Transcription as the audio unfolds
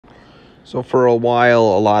So for a while,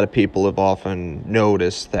 a lot of people have often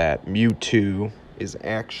noticed that Mewtwo is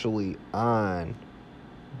actually on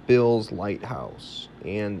Bill's lighthouse.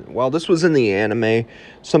 And while this was in the anime,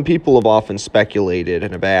 some people have often speculated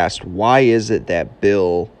and have asked, why is it that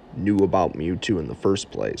Bill knew about Mewtwo in the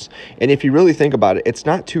first place? And if you really think about it, it's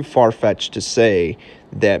not too far-fetched to say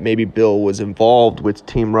that maybe Bill was involved with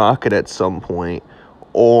Team Rocket at some point,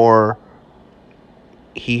 or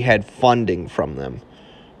he had funding from them.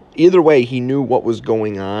 Either way, he knew what was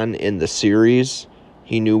going on in the series.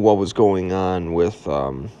 He knew what was going on with,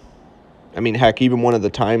 heck, even one of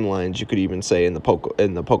the timelines, you could even say in the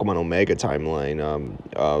Pokemon Omega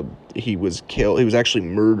timeline, he was killed. He was actually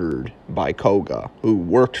murdered by Koga, who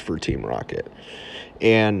worked for Team Rocket.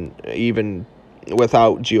 And even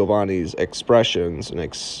without Giovanni's expressions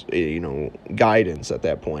and guidance at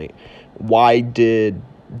that point, why did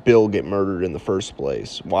Bill get murdered in the first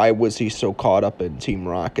place? Why was he so caught up in Team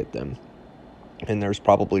Rocket then? And there's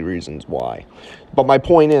probably reasons why. But my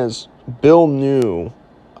point is, Bill knew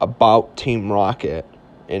about Team Rocket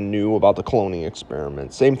and knew about the cloning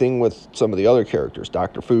experiment. Same thing with some of the other characters,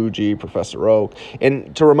 Dr. Fuji, Professor Oak.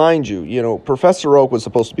 And to remind you, Professor Oak was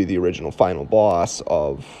supposed to be the original final boss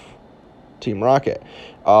of Team Rocket.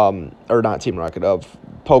 Or not Team Rocket, of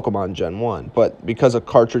Pokemon Gen 1. But because of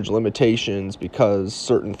cartridge limitations, because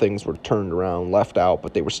certain things were turned around, left out,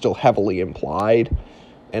 but they were still heavily implied.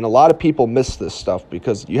 And a lot of people miss this stuff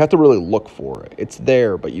because you have to really look for it. It's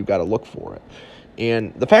there, but you got to look for it.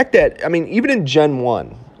 And the fact that, even in Gen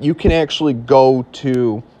 1, you can actually go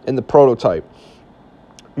to, in the prototype,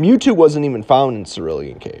 Mewtwo wasn't even found in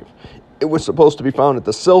Cerulean Cave. It was supposed to be found at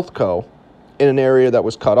the Silph in an area that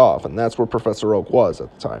was cut off, and that's where Professor Oak was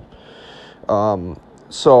at the time.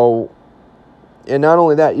 And not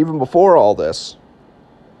only that, even before all this,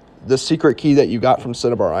 the secret key that you got from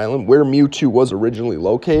Cinnabar Island, where Mewtwo was originally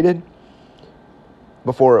located,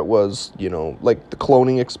 before it was, like the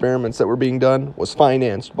cloning experiments that were being done, was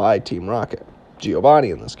financed by Team Rocket,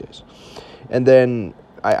 Giovanni in this case. And then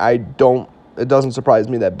it doesn't surprise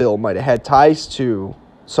me that Bill might have had ties to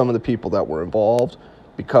some of the people that were involved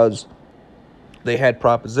because they had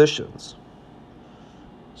propositions.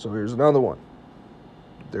 So here's another one.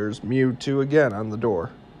 There's Mewtwo again on the door.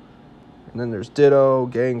 And then there's Ditto,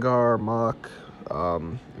 Gengar, Mach,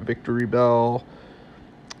 Victory Bell,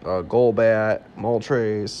 Golbat,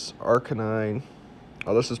 Moltres, Arcanine.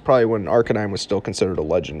 Oh, this is probably when Arcanine was still considered a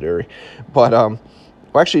legendary. But,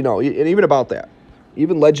 actually, no, and even about that.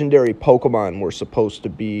 Even legendary Pokemon were supposed to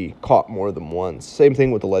be caught more than once. Same thing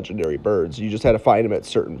with the legendary birds. You just had to find them at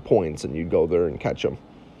certain points, and you'd go there and catch them.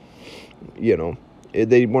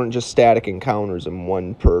 They weren't just static encounters and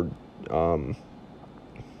one per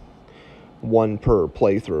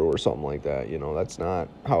playthrough or something like that. That's not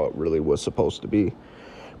how it really was supposed to be.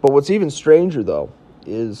 But what's even stranger, though,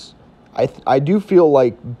 is I do feel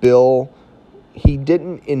like Bill, he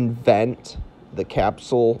didn't invent the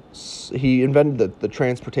capsule. He invented the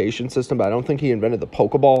transportation system, but I don't think he invented the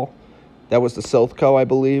Pokeball. That was the Silph, I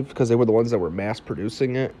believe, because they were the ones that were mass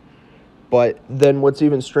producing it. But then what's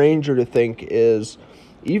even stranger to think is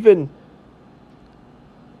even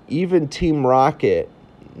Team Rocket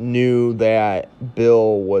knew that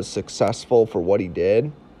Bill was successful for what he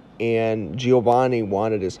did, and Giovanni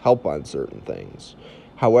wanted his help on certain things.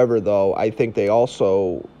 However, though, I think they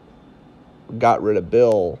also got rid of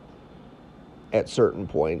Bill at certain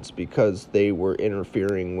points because they were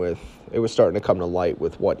interfering with, it was starting to come to light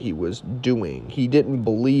with what he was doing. He didn't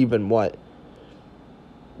believe in what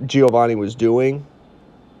Giovanni was doing,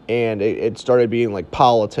 and it started being like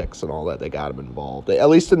politics and all that got him involved, at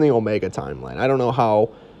least in the Omega timeline. I don't know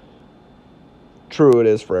how true it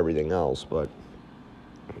is for everything else, but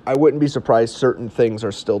I wouldn't be surprised certain things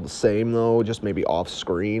are still the same, though, just maybe off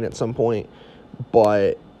screen at some point.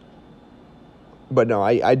 But no,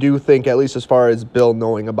 I do think, at least as far as Bill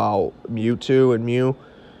knowing about Mewtwo and Mew,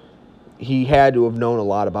 he had to have known a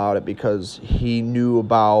lot about it because he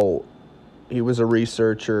was a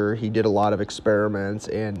researcher, he did a lot of experiments,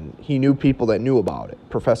 and he knew people that knew about it.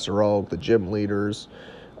 Professor Oak, the gym leaders.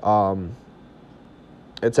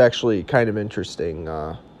 It's actually kind of interesting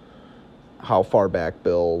how far back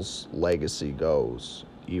Bill's legacy goes,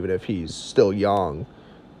 even if he's still young,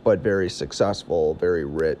 but very successful, very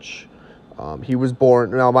rich. He was born,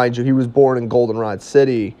 now mind you, he was born in Goldenrod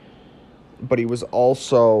City, but he was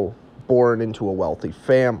also born into a wealthy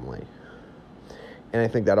family. And I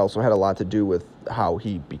think that also had a lot to do with how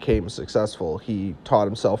he became successful. He taught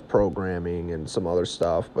himself programming and some other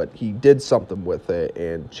stuff, but he did something with it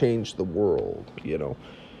and changed the world,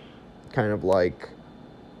 Kind of like,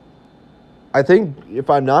 I think, if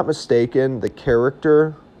I'm not mistaken, the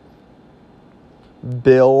character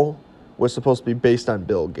Bill was supposed to be based on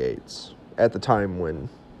Bill Gates at the time when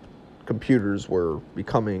computers were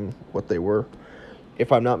becoming what they were.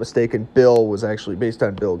 If I'm not mistaken, Bill was actually based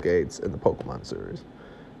on Bill Gates in the Pokemon series,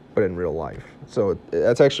 but in real life. So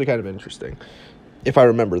that's actually kind of interesting, if I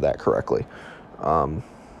remember that correctly.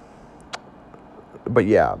 But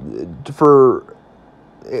yeah, because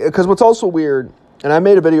what's also weird, and I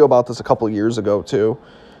made a video about this a couple years ago too,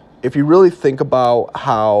 if you really think about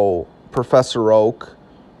how Professor Oak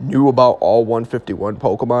knew about all 151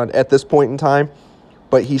 Pokemon at this point in time,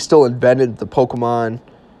 but he still invented the Pokemon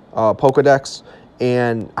Pokedex,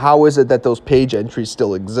 and how is it that those page entries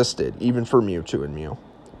still existed, even for Mewtwo and Mew?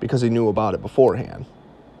 Because he knew about it beforehand.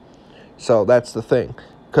 So that's the thing.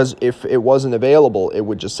 Because if it wasn't available, it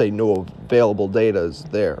would just say no available data is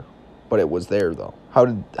there. But it was there, though.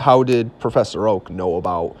 How did Professor Oak know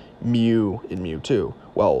about Mew and Mewtwo?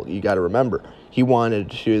 Well, you got to remember, he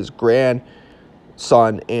wanted his grandson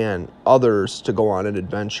and others to go on an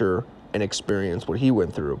adventure and experience what he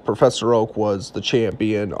went through. Professor Oak was the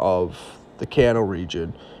champion of the Kanto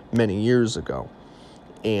region many years ago.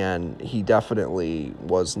 And he definitely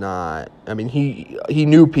was not, I mean, he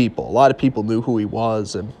knew people. A lot of people knew who he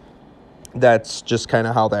was, and that's just kind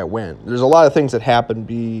of how that went. There's a lot of things that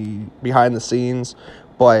happen behind the scenes,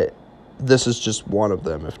 but this is just one of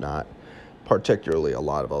them, if not particularly a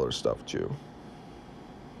lot of other stuff too.